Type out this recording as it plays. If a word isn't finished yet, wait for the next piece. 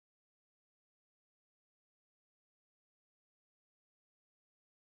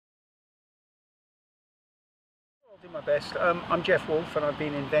Do my best. I'm Jeff Woolf and I've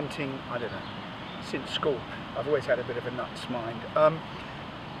been inventing, I don't know, since school. I've always had a bit of a nuts mind.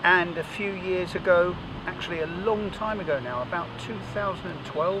 And a few years ago, actually a long time ago now, about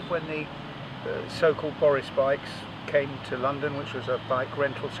 2012, when the so-called Boris bikes came to London, which was a bike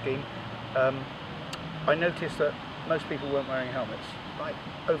rental scheme, I noticed that most people weren't wearing helmets, like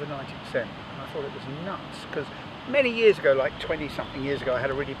over 90%. And I thought it was nuts, because many years ago, like 20-something years ago, I had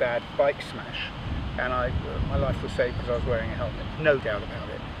a really bad bike smash. And my life was saved because I was wearing a helmet, no doubt about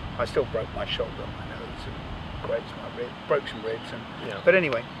it. I still broke my shoulder and my nose and broke some ribs. But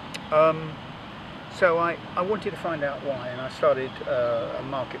anyway, so I wanted to find out why, and I started a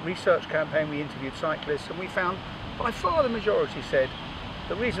market research campaign. We interviewed cyclists, and we found by far the majority said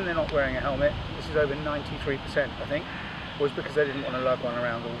the reason they're not wearing a helmet, this is over 93% I think, was because they didn't want to lug one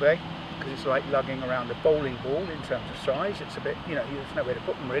around all day. Because it's like lugging around a bowling ball in terms of size. It's a bit, there's nowhere to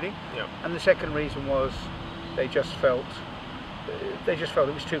put them really. Yeah. And the second reason was they just felt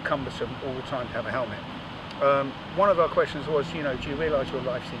it was too cumbersome all the time to have a helmet. One of our questions was, do you realise your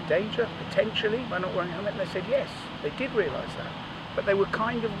life's in danger potentially by not wearing a helmet? And they said yes, they did realise that, but they were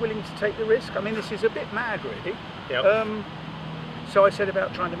kind of willing to take the risk. I mean, this is a bit mad really. Yep. So I set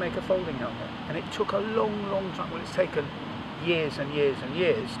about trying to make a folding helmet, and it took a long time. Well, it's taken years and years and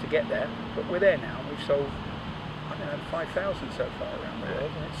years to get there, but we're there now. We've sold, I don't know, 5,000 so far around the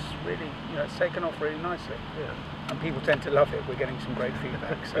world, and it's really, it's taken off really nicely. Yeah. And people tend to love it. We're getting some great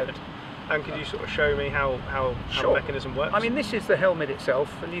feedback. So. And could you sort of show me how the mechanism works? I mean, this is the helmet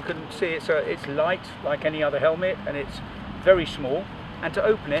itself, and you can see it's light like any other helmet, and it's very small. And to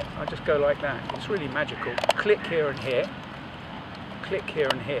open it, I just go like that. It's really magical. Click here and here, click here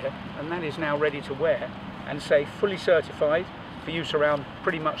and here, and that is now ready to wear. And say fully certified for use around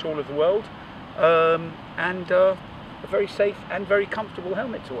pretty much all of the world, and a very safe and very comfortable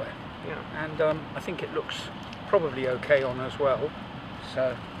helmet to wear. Yeah. And I think it looks probably okay on as well.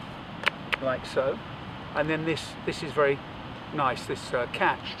 So, like so. And then this is very nice. This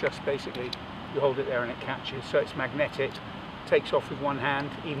catch, just basically you hold it there and it catches. So it's magnetic, takes off with one hand,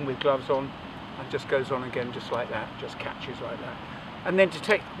 even with gloves on, and just goes on again just like that. Just catches like that. And then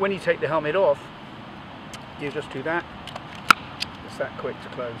when you take the helmet off, you just do that. It's that quick to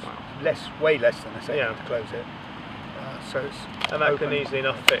close. Wow. Way less than a second to close it. And that can easily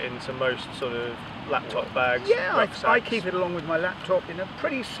enough fit into most sort of laptop bags. Yeah, I keep it along with my laptop in a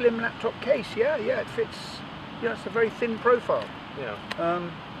pretty slim laptop case. Yeah, it fits. It's a very thin profile.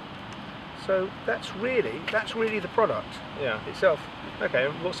 Yeah. So that's really the product. Itself. Okay.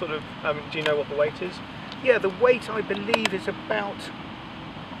 What sort of? Do you know what the weight is? Yeah, the weight I believe is about.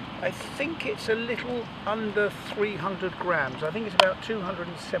 I think it's a little under 300 grams. I think it's about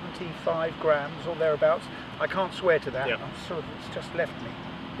 275 grams or thereabouts. I can't swear to that. It's just left me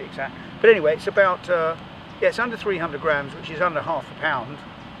the exact. But anyway, it's about it's under 300 grams, which is under half a pound.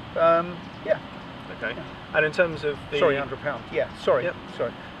 Yeah. Okay. Yeah. And in terms of the under a pound. Yeah. Sorry. Yep.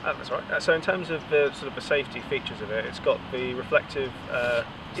 Sorry. That's all right. So in terms of the sort of the safety features of it, it's got the reflective.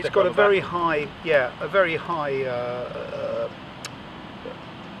 It's got a very high. Yeah, a very high.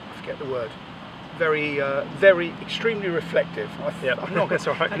 Forget the word. Very extremely reflective. I'm not that's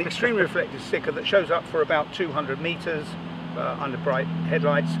all right. An extremely reflective sticker that shows up for about 200 meters under bright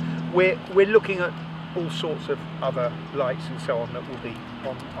headlights. We're looking at all sorts of other lights and so on that will be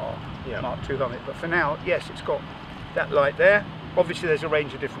on our Mark II helmet. But for now, yes, it's got that light there. Obviously, there's a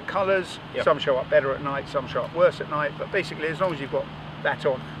range of different colours. Some show up better at night, some show up worse at night. But basically, as long as you've got that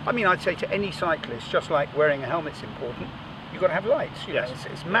on, I mean, I'd say to any cyclist, just like wearing a helmet's important. You've got to have lights.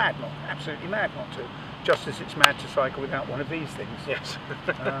 It's mad, absolutely mad not to. Just as it's mad to cycle without one of these things. Yes.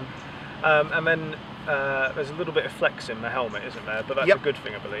 And then there's a little bit of flex in the helmet, isn't there? But that's a good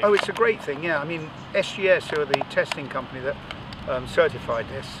thing, I believe. Oh, it's a great thing. Yeah. I mean, SGS, who are the testing company that certified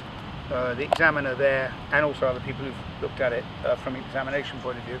this, the examiner there, and also other people who've looked at it from an examination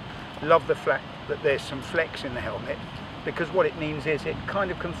point of view, love the fact that there's some flex in the helmet, because what it means is it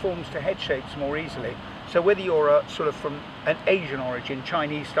kind of conforms to head shapes more easily. So whether you're sort of from an Asian origin,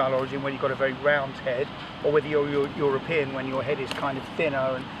 Chinese style origin, where you've got a very round head, or whether you're European when your head is kind of thinner,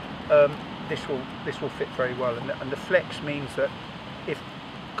 and this will fit very well. And the flex means that if,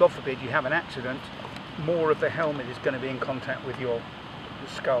 God forbid, you have an accident, more of the helmet is going to be in contact with your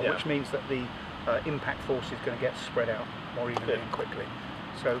skull, which means that the impact force is going to get spread out more evenly and quickly.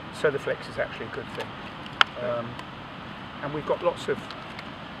 So the flex is actually a good thing. And we've got lots of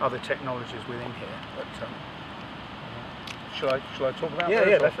other technologies within here, but shall I talk about that?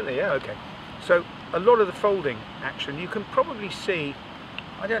 Yeah, definitely, yeah. Okay. So a lot of the folding action, you can probably see,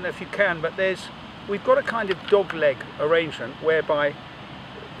 I don't know if you can, but we've got a kind of dog leg arrangement whereby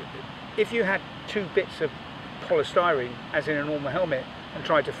if you had two bits of polystyrene, as in a normal helmet, and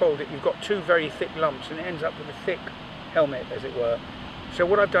tried to fold it, you've got two very thick lumps, and it ends up with a thick helmet, as it were. So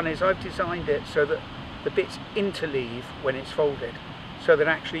what I've done is I've designed it so that the bits interleave when it's folded, so that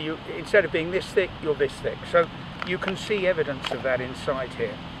actually you, instead of being this thick, you're this thick. So you can see evidence of that inside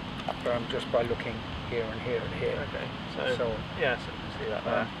here, just by looking here and here and here. Okay. So yeah, so you can see that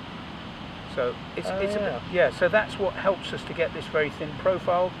there. So so that's what helps us to get this very thin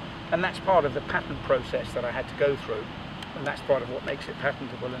profile, and that's part of the patent process that I had to go through, and that's part of what makes it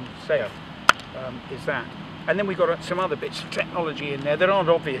patentable and safe. Is that. And then we've got some other bits of technology in there that aren't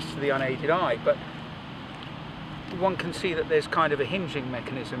obvious to the unaided eye, but one can see that there's kind of a hinging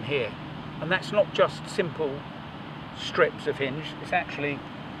mechanism here, and that's not just simple strips of hinge.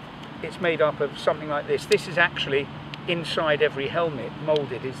 It's made up of something like this. This is actually inside every helmet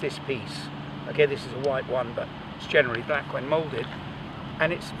molded is this piece. Okay, this is a white one, but it's generally black when molded,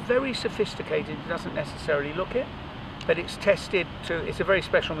 and it's very sophisticated. It doesn't necessarily look it, but it's tested to, it's a very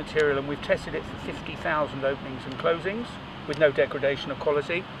special material, and we've tested it for 50,000 openings and closings with no degradation of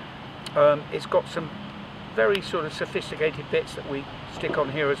quality. It's got some very sort of sophisticated bits that we stick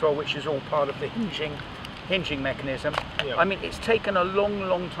on here as well, which is all part of the hinging mechanism. Yep. I mean, it's taken a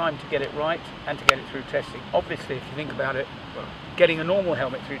long time to get it right and to get it through testing. Obviously, if you think about it, getting a normal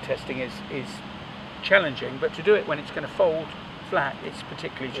helmet through testing is challenging, but to do it when it's going to fold flat, it's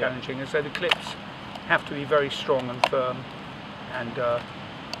particularly challenging. And so the clips have to be very strong and firm, and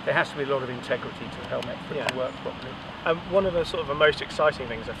there has to be a lot of integrity to the helmet for it to work properly. One of the sort of the most exciting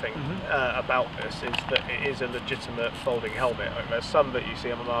things I think about this is that it is a legitimate folding helmet. There's some that you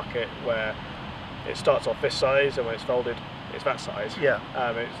see on the market where it starts off this size, and when it's folded, it's that size. Yeah.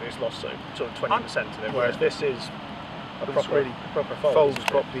 It's lost sort of 20% of it, whereas this is a proper fold. Folds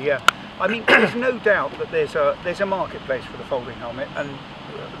properly, yeah. I mean, there's no doubt that there's a marketplace for the folding helmet, and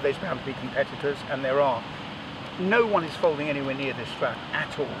there's bound to be competitors, and there are. No one is folding anywhere near this flat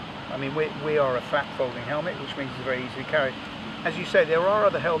at all. I mean, we are a flat folding helmet, which means it's very easy to carry. As you say, there are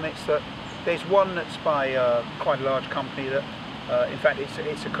other helmets that, there's one that's by quite a large company that, in fact,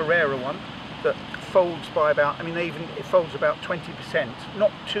 it's a Carrera one, that folds by about, I mean, it folds about 20%,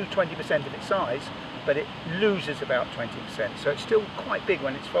 not to 20% of its size, but it loses about 20%. So it's still quite big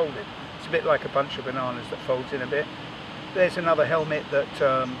when it's folded. It's a bit like a bunch of bananas that folds in a bit. There's another helmet that,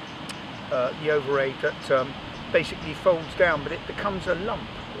 the over 8, that basically folds down, but it becomes a lump.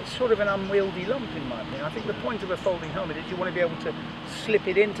 It's sort of an unwieldy lump in my opinion. I think the point of a folding helmet is you want to be able to slip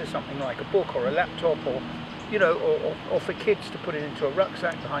it into something like a book or a laptop, or you know, or for kids to put it into a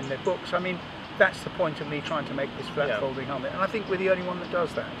rucksack behind their books. I mean, that's the point of me trying to make this flat folding helmet, and I think we're the only one that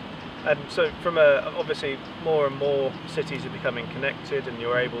does that. And so from obviously more and more cities are becoming connected, and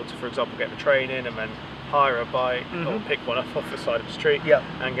you're able to, for example, get the train in and then hire a bike or pick one up off the side of the street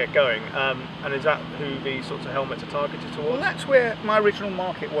and get going. And is that who these sorts of helmets are targeted towards? Well, that's where my original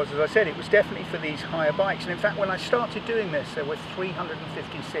market was. As I said, it was definitely for these hire bikes. And in fact, when I started doing this, there were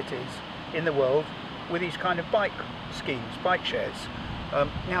 350 cities in the world with these kind of bike schemes, bike shares.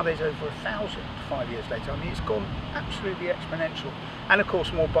 Now there's over 1,000 5 years later. I mean, it's gone absolutely exponential. And of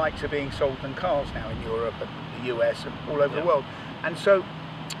course, more bikes are being sold than cars now in Europe and the US and all over the world. And so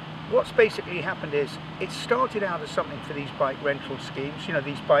what's basically happened is it started out as something for these bike rental schemes, you know,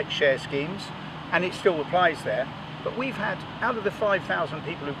 these bike share schemes, and it still applies there. But we've had, out of the 5,000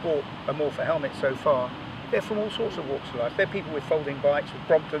 people who bought a Morpher helmet so far, they're from all sorts of walks of life. They're people with folding bikes, with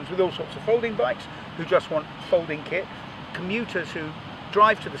Bromptons, with all sorts of folding bikes, who just want folding kit, commuters who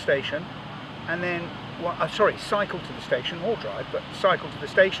drive to the station and then, cycle to the station, or drive, but cycle to the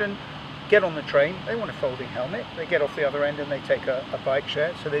station, get on the train, they want a folding helmet, they get off the other end and they take a bike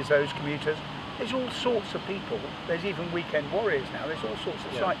share, so there's those commuters. There's all sorts of people, there's even weekend warriors now, there's all sorts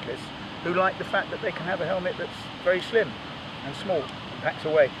of cyclists who like the fact that they can have a helmet that's very slim and small and packs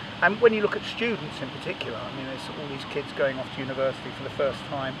away. And when you look at students in particular, I mean, there's all these kids going off to university for the first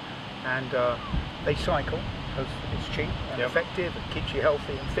time, and they cycle because it's cheap and effective, it keeps you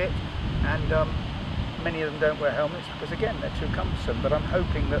healthy and fit, and many of them don't wear helmets because, again, they're too cumbersome. But I'm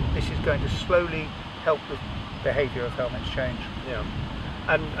hoping that this is going to slowly help the behaviour of helmets change. Yeah.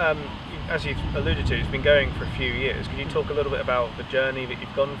 And as you've alluded to, it's been going for a few years. Could you talk a little bit about the journey that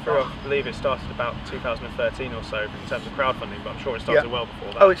you've gone through? I believe it started about 2013 or so in terms of crowdfunding, but I'm sure it started well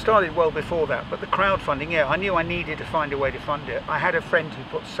before that. Oh, it started well before that, but the crowdfunding, I knew I needed to find a way to fund it. I had a friend who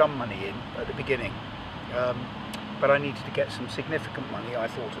put some money in at the beginning, but I needed to get some significant money, I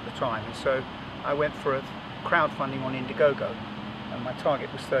thought, at the time, and so I went for a crowdfunding on Indiegogo, and my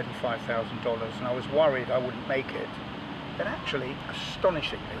target was $35,000, and I was worried I wouldn't make it. But actually,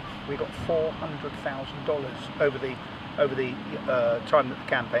 astonishingly, we got $400,000 over the time that the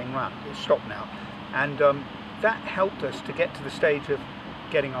campaign ran. It's stopped now, and that helped us to get to the stage of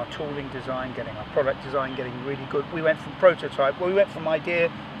getting our tooling design, getting our product design, getting really good. We went from prototype, well, we went from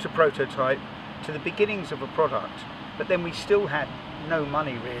idea to prototype to the beginnings of a product, but then we still had no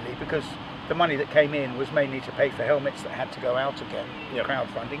money really, because the money that came in was mainly to pay for helmets that had to go out again,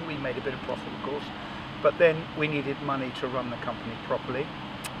 crowdfunding. We made a bit of profit, of course, but then we needed money to run the company properly.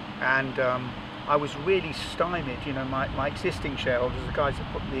 And I was really stymied, you know, my existing shareholders, the guys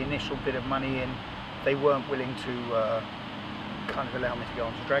that put the initial bit of money in, they weren't willing to kind of allow me to go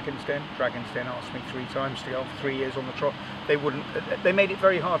on to Dragon's Den. Dragon's Den asked me 3 times to go for 3 years on the trot. They wouldn't. They made it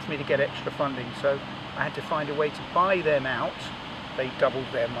very hard for me to get extra funding, so I had to find a way to buy them out. They doubled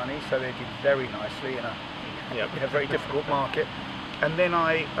their money, so they did very nicely in a very difficult market. And then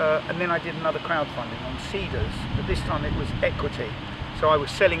I did another crowdfunding on Cedars, but this time it was equity. So I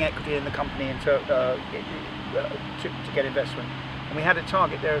was selling equity in the company to get investment, and we had a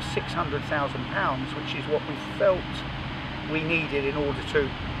target there of £600,000, which is what we felt we needed in order to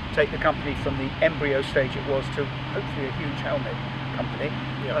take the company from the embryo stage it was to hopefully a huge helmet company.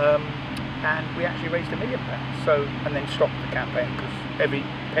 And we actually raised £1 million. So, and then stopped the campaign because every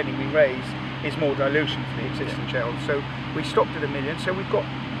penny we raise is more dilution for the existing shareholders. So we stopped at $1 million. So we've got,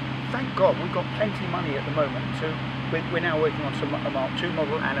 thank God, we've got plenty of money at the moment. So we're now working on a Mark II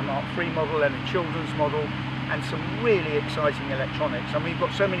model and a Mark III model and a children's model and some really exciting electronics. And we've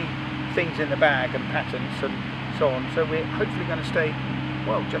got so many things in the bag and patents and so on. So we're hopefully going to stay,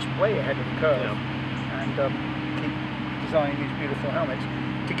 well, just way ahead of the curve and keep designing these beautiful helmets.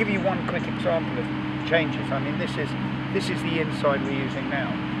 To give you one quick example of changes, I mean, this is the inside we're using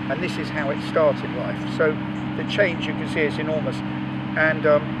now, and this is how it started life. So the change, you can see, is enormous, and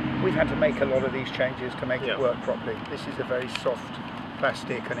we've had to make a lot of these changes to make it work properly. This is a very soft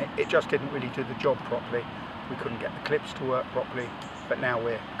plastic, and it just didn't really do the job properly. We couldn't get the clips to work properly, but now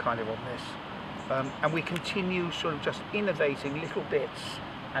we're kind of on this. And we continue sort of just innovating little bits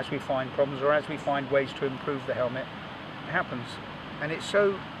as we find problems or as we find ways to improve the helmet. It happens. And it's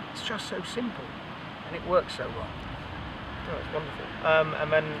just so simple, and it works so well. Oh, it's wonderful.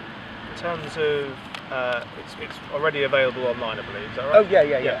 And then in terms of, it's already available online, I believe, is that right? Oh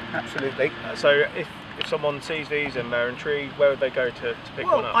yeah, absolutely. So if someone sees these and they're intrigued, where would they go to pick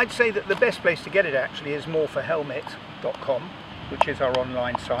one up? I'd say that the best place to get it actually is morpherhelmet.com, which is our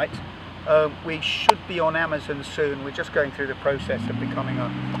online site. We should be on Amazon soon. We're just going through the process of becoming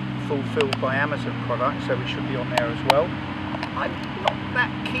a fulfilled by Amazon product, so we should be on there as well. I'm not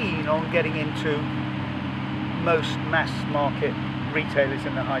that keen on getting into most mass market retailers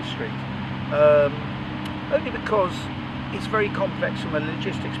in the high street, only because it's very complex from a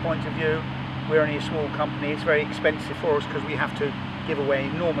logistics point of view. We're only a small company, it's very expensive for us because we have to give away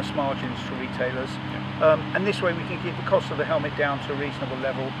enormous margins to retailers, and this way we can keep the cost of the helmet down to a reasonable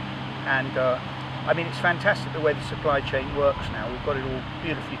level. And I mean, it's fantastic the way the supply chain works now. We've got it all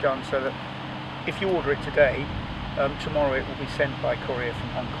beautifully done so that if you order it today, tomorrow it will be sent by courier from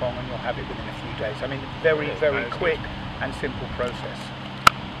Hong Kong and you'll have it within a few days. I mean, very quick and simple process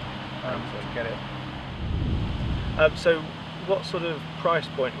to get it. So what sort of price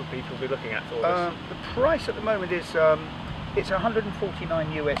point would people be looking at for this? The price at the moment is it's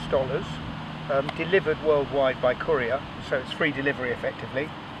 $149 US, delivered worldwide by courier, so it's free delivery effectively.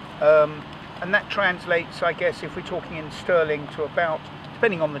 And that translates, I guess, if we're talking in sterling, to about,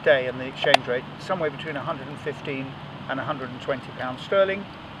 depending on the day and the exchange rate, somewhere between 115 and 120 pounds sterling,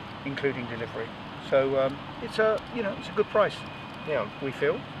 including delivery. So it's a good price. Yeah, we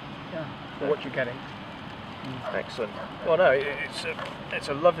feel. For what you're getting. Excellent. Well, no, it's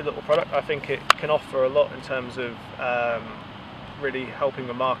a lovely little product. I think it can offer a lot in terms of really helping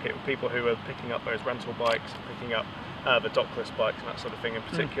the market with people who are picking up those rental bikes and picking up the dockless bikes and that sort of thing. In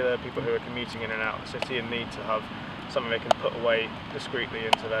particular, people who are commuting in and out of the city and need to have something they can put away discreetly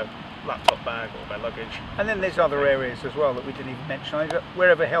into their laptop bag or their luggage. And then there's other areas as well that we didn't even mention.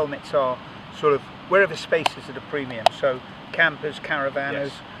 Wherever helmets are, sort of wherever space is at a premium. So campers,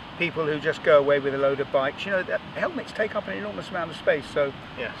 caravanners, people who just go away with a load of bikes. You know, helmets take up an enormous amount of space, so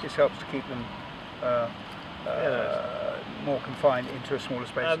this helps to keep them more confined into a smaller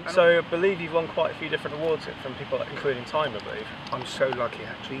space. So I believe you've won quite a few different awards from people, including Time, I believe. I'm so lucky,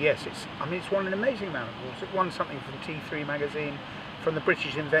 actually. Yes, it's won an amazing amount of awards. It won something from T3 magazine. From the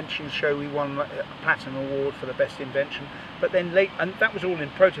British Invention Show, we won a Platinum Award for the best invention. But then and that was all in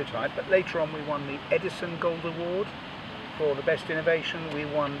prototype. But later on, we won the Edison Gold Award for the best innovation. We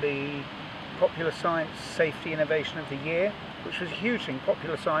won the Popular Science Safety Innovation of the Year, which was a huge thing.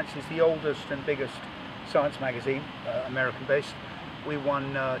 Popular Science is the oldest and biggest science magazine, American-based. We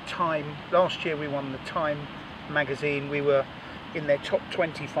won Time last year. We won the Time magazine. We were in their top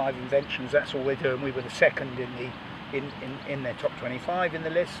 25 inventions, that's all they're doing. We were the second in their top 25 in the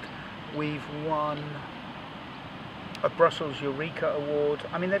list. We've won a Brussels Eureka Award.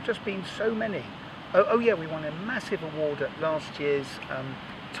 I mean, there've just been so many. Oh yeah, we won a massive award at last year's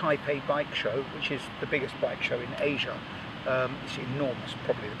Taipei Bike Show, which is the biggest bike show in Asia. It's enormous,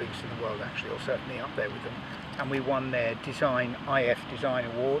 probably the biggest in the world actually, or certainly up there with them. And we won their IF Design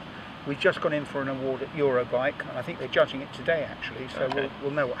Award. We've just gone in for an award at Eurobike, and I think they're judging it today actually, so okay.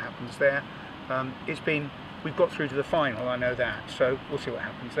 we'll know what happens there. We've got through to the final, I know that, so we'll see what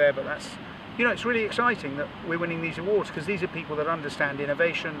happens there, but that's, you know, it's really exciting that we're winning these awards, because these are people that understand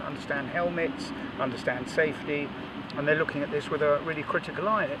innovation, understand helmets, understand safety, and they're looking at this with a really critical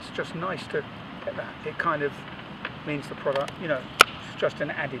eye, and it's just nice to get that. It kind of means the product, you know, it's just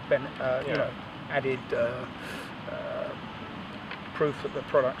an added, you know, added proof that the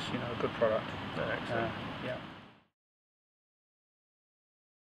product's, you know, a good product. Yeah.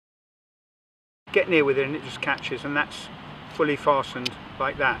 Get near with it and it just catches, and that's fully fastened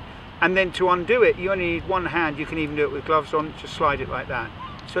like that. And then to undo it, you only need one hand. You can even do it with gloves on, just slide it like that.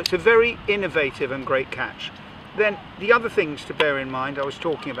 So it's a very innovative and great catch. Then the other things to bear in mind I was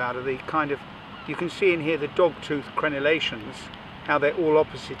talking about are the kind of, you can see in here the dog tooth crenellations, how they're all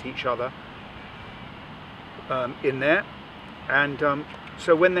opposite each other in there. And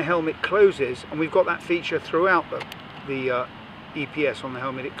so when the helmet closes, and we've got that feature throughout the EPS on the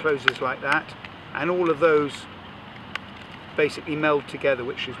helmet, it closes like that, and all of those basically meld together,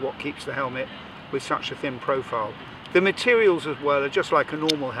 which is what keeps the helmet with such a thin profile. The materials as well are just like a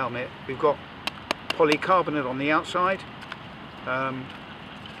normal helmet. We've got polycarbonate on the outside,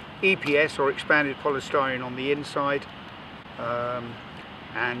 EPS or expanded polystyrene on the inside,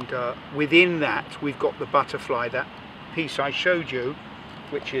 and within that we've got the butterfly. That piece I showed you,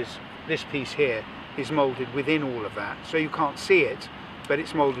 which is this piece here, is moulded within all of that, so you can't see it, but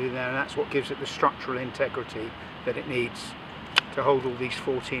it's moulded in there, and that's what gives it the structural integrity that it needs to hold all these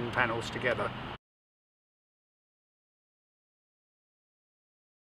 14 panels together.